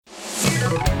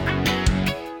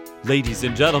Ladies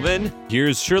and gentlemen,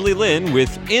 here's Shirley Lin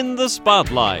with In the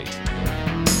Spotlight.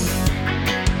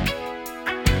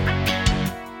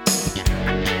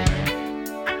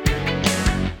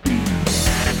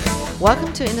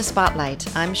 Welcome to In the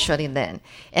Spotlight. I'm Shirley Lin,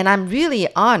 and I'm really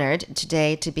honored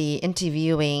today to be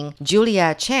interviewing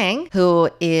Julia Cheng, who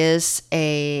is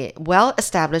a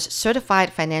well-established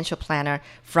certified financial planner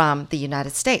from the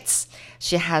United States.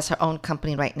 She has her own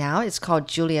company right now. It's called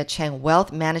Julia Cheng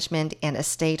Wealth Management and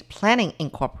Estate Planning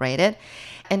Incorporated.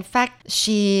 In fact,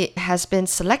 she has been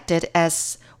selected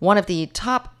as one of the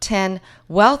top 10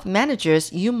 wealth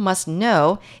managers you must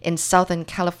know in Southern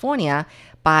California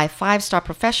by 5-Star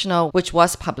Professional, which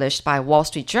was published by Wall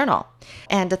Street Journal.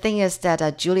 And the thing is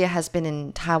that Julia has been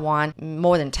in Taiwan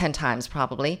more than 10 times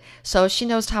probably, so she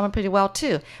knows Taiwan pretty well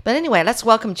too. But anyway, let's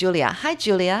welcome Julia. Hi,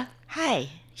 Julia. Hi,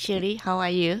 Shirley. How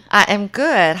are you? I am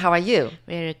good. How are you?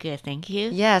 Very good, thank you.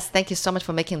 Yes, thank you so much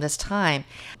for making this time.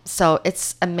 So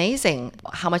it's amazing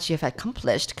how much you've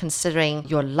accomplished considering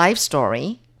your life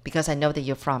story, because I know that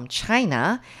you're from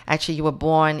China. Actually, you were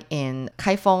born in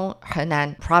Kaifeng,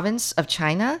 Henan province of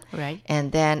China. Right.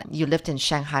 And then you lived in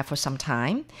Shanghai for some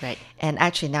time. Right. And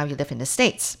actually now you live in the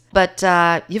States. But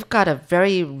you've got a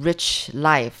very rich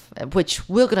life, which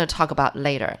we're going to talk about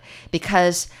later,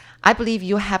 because I believe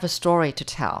you have a story to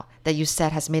tell that you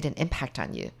said has made an impact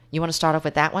on you. You want to start off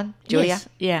with that one, Julia? Yes.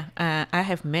 Yeah. I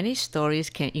have many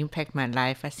stories can impact my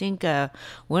life. I think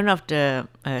one of the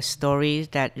stories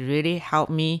that really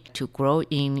helped me to grow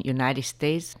in United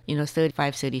States,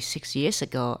 36 years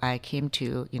ago, I came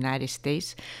to United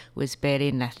States with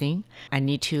barely nothing. I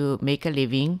need to make a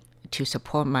living to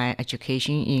support my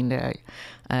education in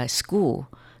the school.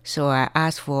 So I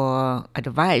asked for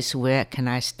advice, where can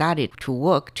I start it to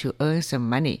work to earn some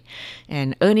money.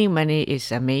 And earning money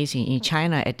is amazing. In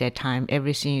China at that time,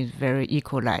 everything is very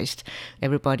equalized.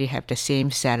 Everybody have the same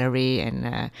salary,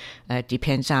 and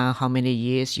depends on how many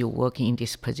years you work in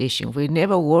this position. We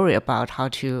never worry about how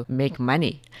to make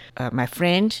money. My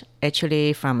friend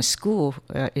actually from school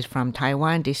is from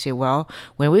Taiwan. They say, well,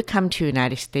 when we come to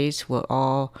United States, we're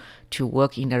all to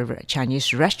work in a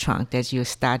Chinese restaurant, that you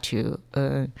start to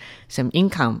earn some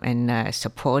income and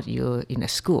support you in a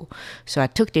school. So I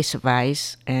took this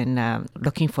advice and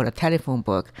looking for the telephone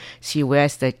book, see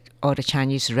where's all the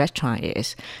Chinese restaurant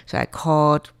is. So I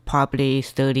called probably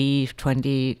 30,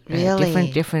 20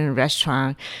 different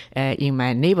restaurants in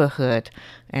my neighborhood.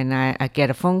 And I get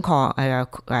a phone call.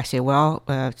 I say, well,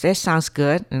 that sounds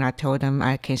good. And I told them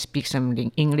I can speak some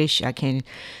English. I can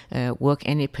work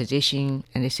any position.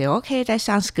 And they say, okay, that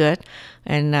sounds good.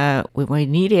 And when we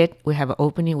need it, we have an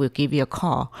opening, we'll give you a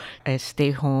call. I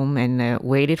stayed home and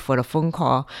waited for the phone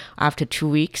call. After 2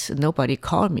 weeks, nobody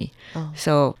called me. Oh.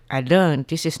 So I learned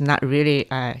this is not really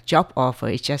a job offer.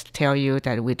 It just tell you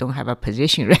that we don't have a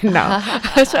position right now.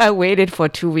 So I waited for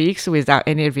 2 weeks without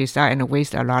any result and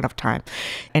waste a lot of time.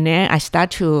 And then I start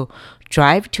to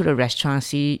drive to the restaurant,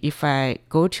 see if I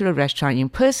go to the restaurant in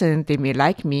person, they may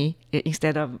like me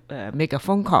instead of make a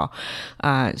phone call.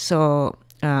 So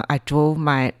I drove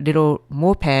my little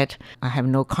moped. I have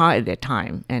no car at that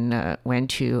time, and went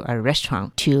to a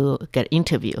restaurant to get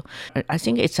interview. I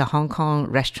think it's a Hong Kong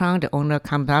restaurant. The owner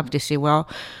comes up, they say, well,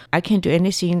 I can do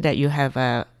anything that you have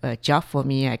a job for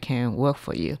me, I can work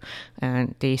for you.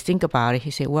 And they think about it. He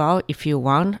said, well, if you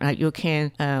want, you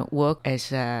can work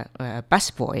as a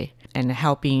busboy and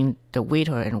helping the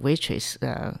waiter and waitress.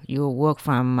 You work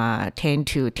from 10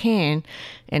 to 10,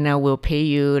 and I will pay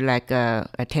you like a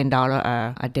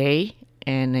 $10 a day,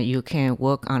 and you can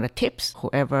work on the tips,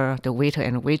 whoever the waiter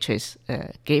and waitress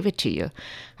gave it to you.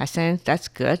 I said, that's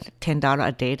good. $10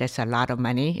 a day, that's a lot of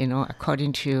money.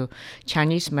 According to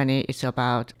Chinese money, it's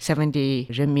about 70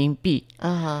 renminbi.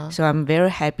 Uh-huh. So I'm very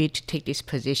happy to take this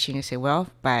position and say, well,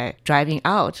 by driving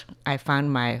out, I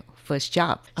found my first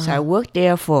job. Uh-huh. So I worked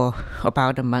there for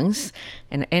about a month,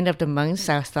 and at the end of the month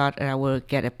I thought I will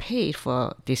get paid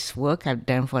for this work I've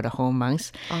done for the whole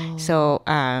month. Oh. So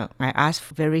I asked,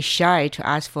 very shy to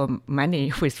ask for money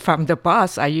from the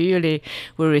boss. I usually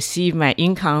will receive my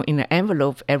income in an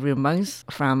envelope every month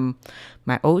from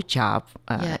my old job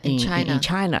in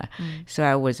China. Mm. So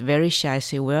I was very shy. I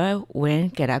said, well, when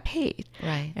get I paid?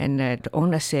 Right. And the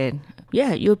owner said,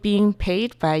 yeah, you're being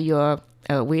paid by your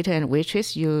waiter and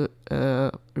waitress. You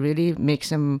really make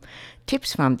some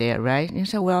tips from there, right? And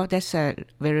so, well, that's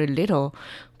very little,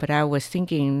 but I was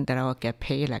thinking that I would get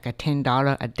paid like a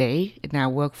 $10 a day, and I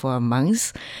work for a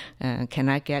month. Can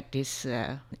I get this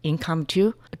income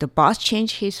too? The boss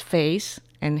changed his face,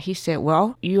 and he said,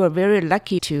 well, you are very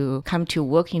lucky to come to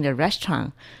work in the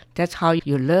restaurant. That's how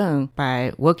you learn,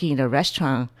 by working in the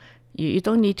restaurant. you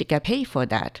don't need to get paid for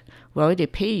that. We already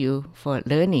pay you for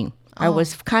learning. I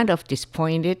was kind of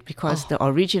disappointed because the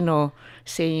original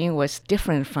saying was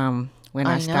different from when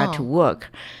I start to work.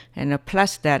 And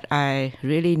plus that I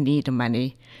really need the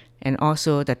money. And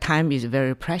also the time is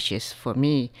very precious for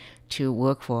me to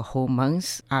work for a whole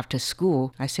month after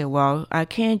school. I said, well, I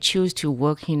can't choose to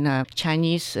work in a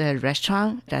Chinese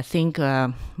restaurant. I think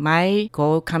my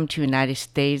goal come to United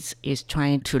States is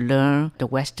trying to learn the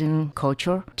Western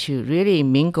culture, to really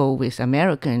mingle with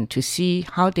American, to see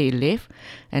how they live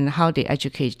and how they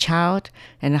educate child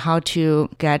and how to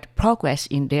get progress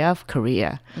in their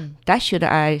career. That should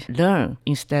I learn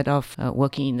instead of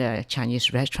working in the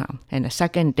Chinese restaurant. And the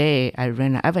second day, I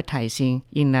ran advertising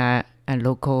in a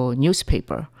local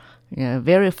newspaper.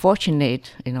 Very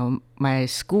fortunate, my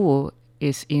school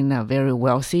is in a very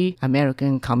wealthy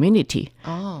American community.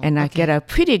 And I get a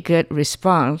pretty good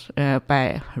response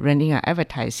by running an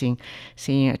advertising,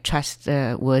 saying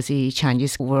trustworthy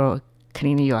Chinese will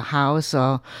cleaning your house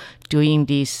or doing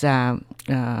this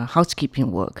housekeeping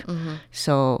work.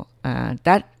 So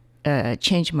that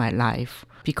changed my life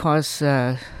because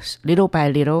little by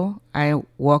little, I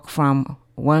walk from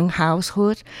one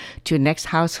household to next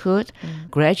household.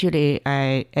 Gradually,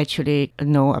 I actually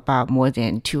know about more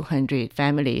than 200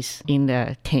 families in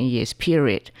the 10 years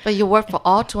period. But you work for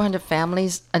all 200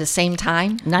 families at the same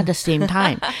time? Not the same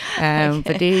time.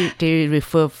 But they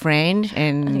refer friends,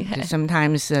 and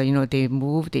sometimes, they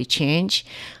move, they change.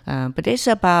 But it's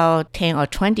about 10 or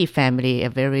 20 family,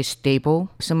 very stable.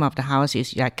 Some of the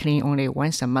houses I clean only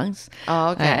once a month.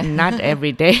 Not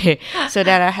every day. So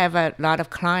that I have a lot of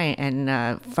clients,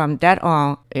 and from that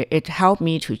on, it helped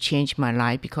me to change my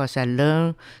life because I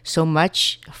learned so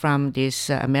much from this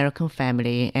American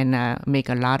family and make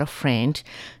a lot of friends,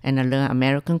 and I learn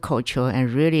American culture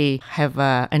and really have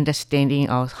an understanding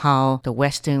of how the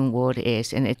Western world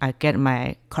is. And I get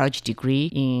my college degree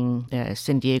in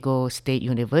San Diego State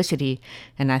University,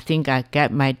 and I think I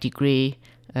get my degree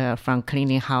from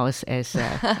cleaning house as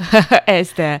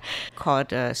as the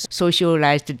called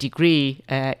socialized degree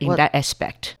in that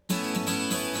aspect.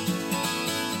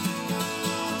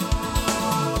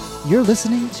 You're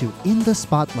listening to In the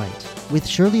Spotlight with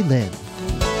Shirley Lin.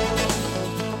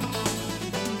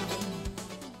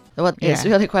 Well, it's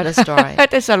really quite a story.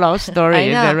 That's a long story, I know.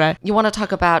 Is that right? You want to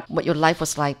talk about what your life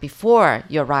was like before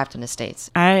you arrived in the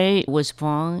States? I was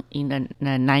born in the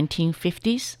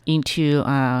 1950s into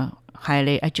a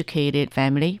highly educated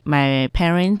family. My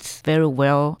parents very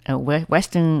well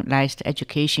westernized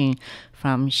education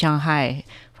from Shanghai,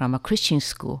 from a Christian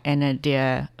school, and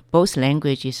their both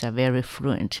languages are very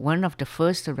fluent. One of the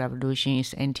first revolution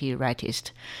is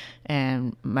anti-racist,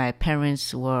 and my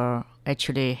parents were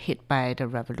actually hit by the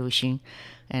revolution,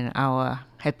 and our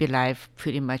happy life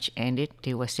pretty much ended.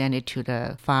 They were sent to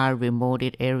the far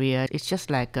remote area. It's just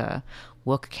like a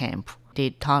work camp.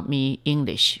 They taught me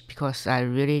English because I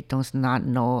really don't not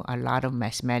know a lot of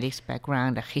mathematics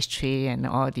background, the history and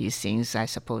all these things I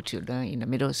supposed to learn in the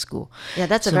middle school. Yeah,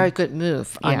 that's a very good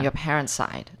move on your parents'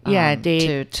 side.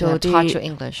 They taught you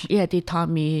English. Yeah, they taught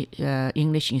me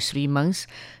English in 3 months,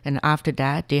 and after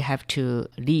that they have to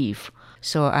leave.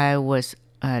 So I was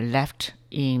left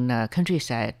in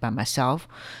countryside by myself.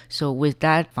 So with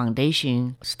that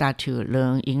foundation, start to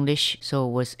learn English. So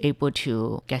was able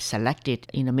to get selected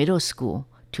in the middle school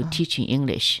to teaching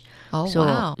English.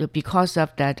 Wow. Because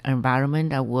of that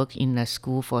environment, I worked in a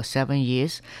school for 7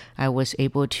 years. I was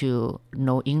able to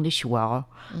know English well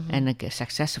and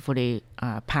successfully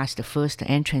pass the first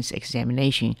entrance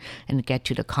examination and get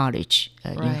to the college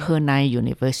in Henan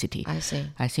University. I see.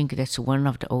 I think that's one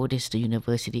of the oldest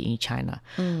university in China.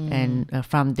 And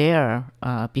from there,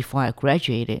 before I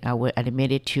graduated, I was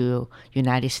admitted to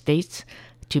United States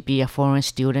to be a foreign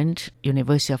student,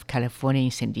 University of California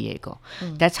in San Diego.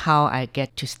 That's how I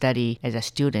get to study as a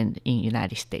student in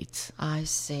United States. I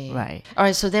see. Right. All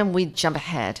right, so then we jump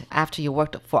ahead after you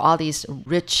worked for all these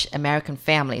rich American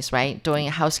families, right? Doing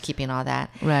housekeeping and all that.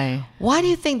 Right. Why do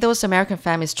you think those American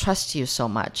families trust you so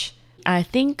much? I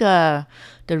think the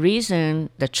reason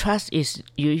the trust is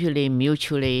usually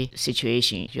mutually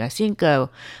situation. I think I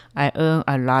earn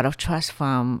a lot of trust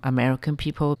from American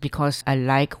people because I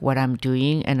like what I'm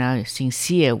doing and I'm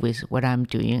sincere with what I'm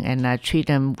doing, and I treat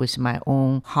them with my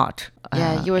own heart.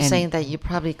 Yeah, you were saying that you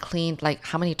probably cleaned like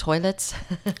how many toilets?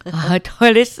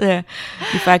 Toilets,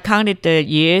 if I counted the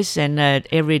years and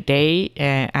every day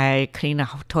I clean a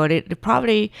toilet,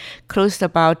 probably close to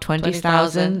about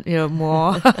 20,000,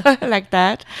 more like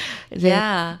that.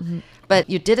 Yeah. but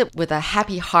you did it with a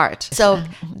happy heart. So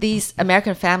these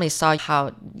American families saw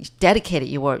how dedicated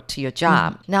you were to your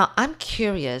job. Now, I'm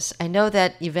curious. I know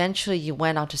that eventually you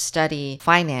went on to study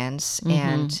finance.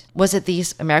 And was it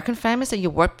these American families that you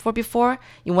worked for before?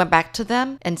 You went back to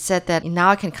them and said that now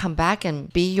I can come back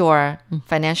and be your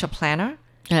financial planner?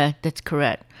 That's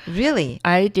correct. Really?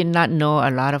 I did not know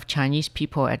a lot of Chinese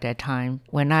people at that time.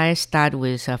 When I started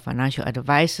with a financial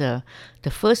advisor,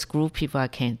 the first group people I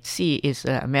can see is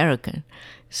American.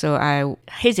 So I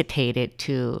hesitated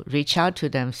to reach out to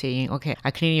them saying, okay,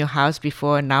 I cleaned your house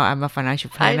before, now I'm a financial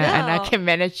planner and I can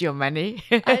manage your money.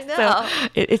 I know. So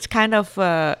it's kind of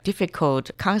a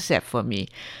difficult concept for me.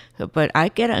 But I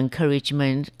get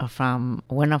encouragement from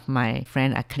one of my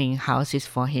friends. I clean houses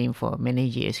for him for many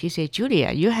years. He said,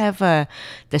 Julia, you have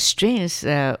the strengths.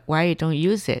 Why you don't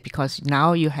use it? Because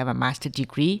now you have a master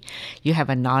degree, you have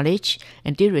a knowledge,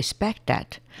 and they respect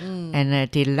that.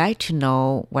 And they like to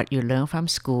know what you learn from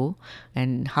school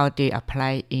and how they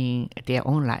apply in their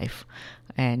own life.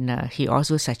 And he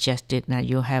also suggested that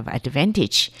you have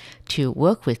advantage to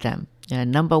work with them.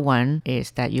 Number one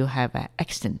is that you have an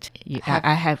accent.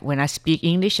 I have, when I speak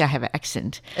English, I have an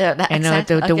accent. And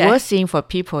the worst thing for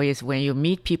people is when you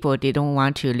meet people, they don't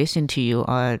want to listen to you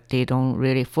or they don't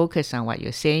really focus on what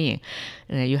you're saying.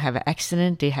 You have an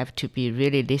accent, they have to be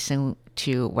really listen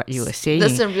to what you are saying.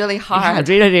 Listen really hard.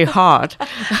 Yeah, really hard.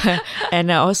 And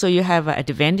also you have an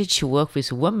advantage to work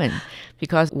with women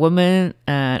because women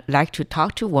like to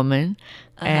talk to women.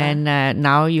 And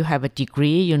now you have a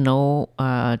degree, you know,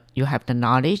 you have the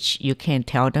knowledge, you can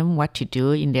tell them what to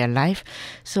do in their life.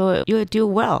 So you do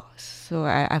well. So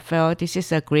I felt this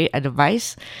is a great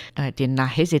advice. I did not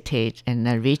hesitate and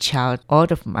reach out all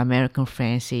of my American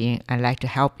friends saying, I'd like to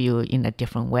help you in a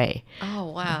different way.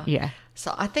 Oh, wow. Yeah.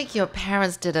 So I think your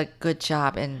parents did a good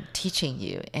job in teaching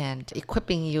you and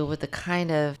equipping you with the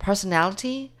kind of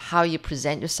personality, how you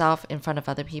present yourself in front of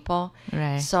other people.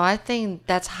 Right. So I think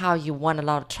that's how you won a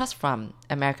lot of trust from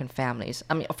American families.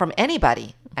 I mean, from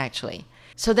anybody, actually.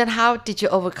 So then how did you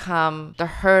overcome the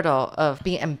hurdle of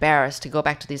being embarrassed to go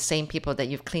back to these same people that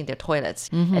you've cleaned their toilets?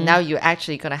 And now you're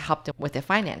actually going to help them with their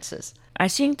finances. I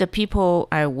think the people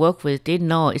I work with, they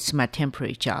know it's my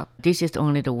temporary job. This is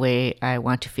only the way I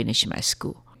want to finish my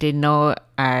school. They know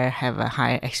I have a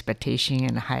high expectation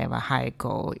and I have a high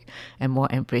goal and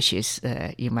more ambitious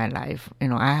in my life. You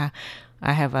know,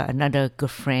 I have another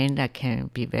good friend that can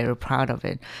be very proud of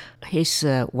it. His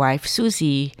wife,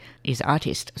 Susie, is an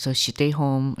artist. So she stay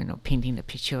home, you know, painting the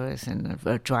pictures and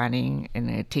drawing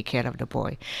and take care of the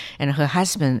boy. And her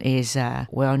husband is a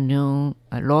well-known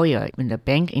lawyer in the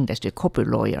bank industry, corporate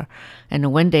lawyer.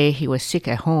 And one day he was sick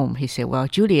at home. He said, well,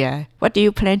 Julia, what do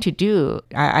you plan to do?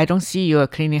 I don't see you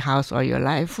cleaning house all your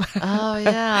life. Oh,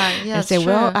 yeah. Yeah, I said,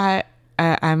 true. well,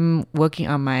 I'm working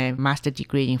on my master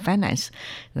degree in finance.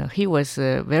 You know, he was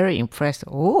very impressed.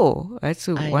 Oh, that's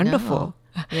wonderful. know.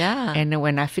 Yeah. And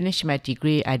when I finished my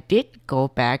degree, I did go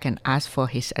back and ask for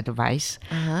his advice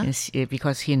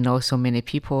because he knows so many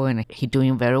people and he's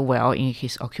doing very well in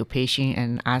his occupation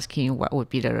and asking what would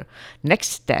be the next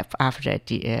step after I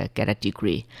get a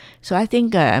degree. So I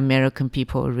think American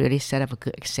people really set up a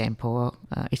good example.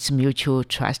 It's mutual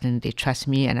trust and they trust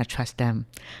me and I trust them.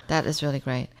 That is really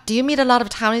great. Do you meet a lot of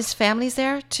Taiwanese families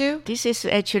there too? This is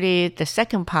actually the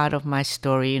second part of my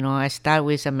story. You know, I start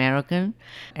with American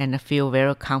and I feel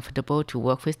very comfortable to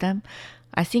work with them.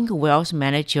 I think wealth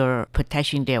manager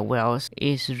protecting their wealth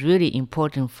is really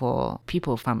important for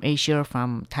people from Asia,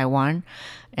 from Taiwan.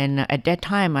 And at that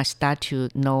time, I start to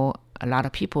know a lot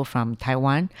of people from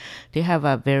Taiwan. They have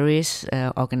various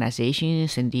organizations in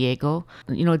San Diego.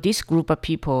 You know, this group of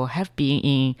people have been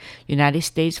in United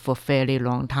States for a fairly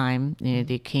long time.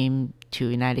 They came to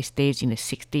United States in the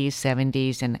 60s,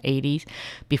 70s, and 80s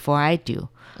before I do.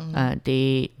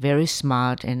 They very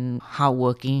smart and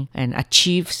hardworking and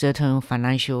achieve certain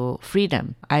financial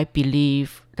freedom. I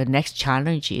believe the next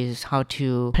challenge is how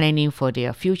to planning for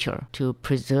their future, to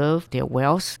preserve their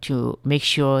wealth, to make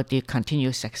sure they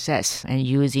continue success, and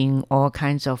using all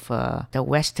kinds of the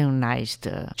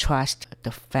westernized trust,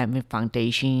 the family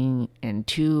foundation, and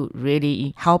to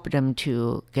really help them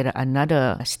to get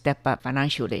another step up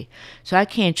financially. So I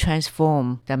can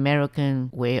transform the American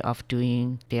way of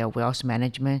doing their wealth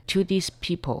management to these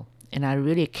people. And I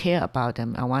really care about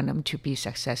them. I want them to be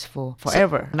successful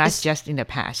forever, not just in the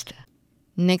past.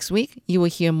 Next week, you will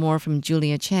hear more from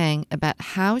Julia Cheng about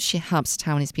how she helps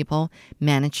Taiwanese people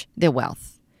manage their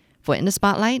wealth. For In the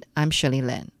Spotlight, I'm Shirley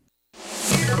Lin.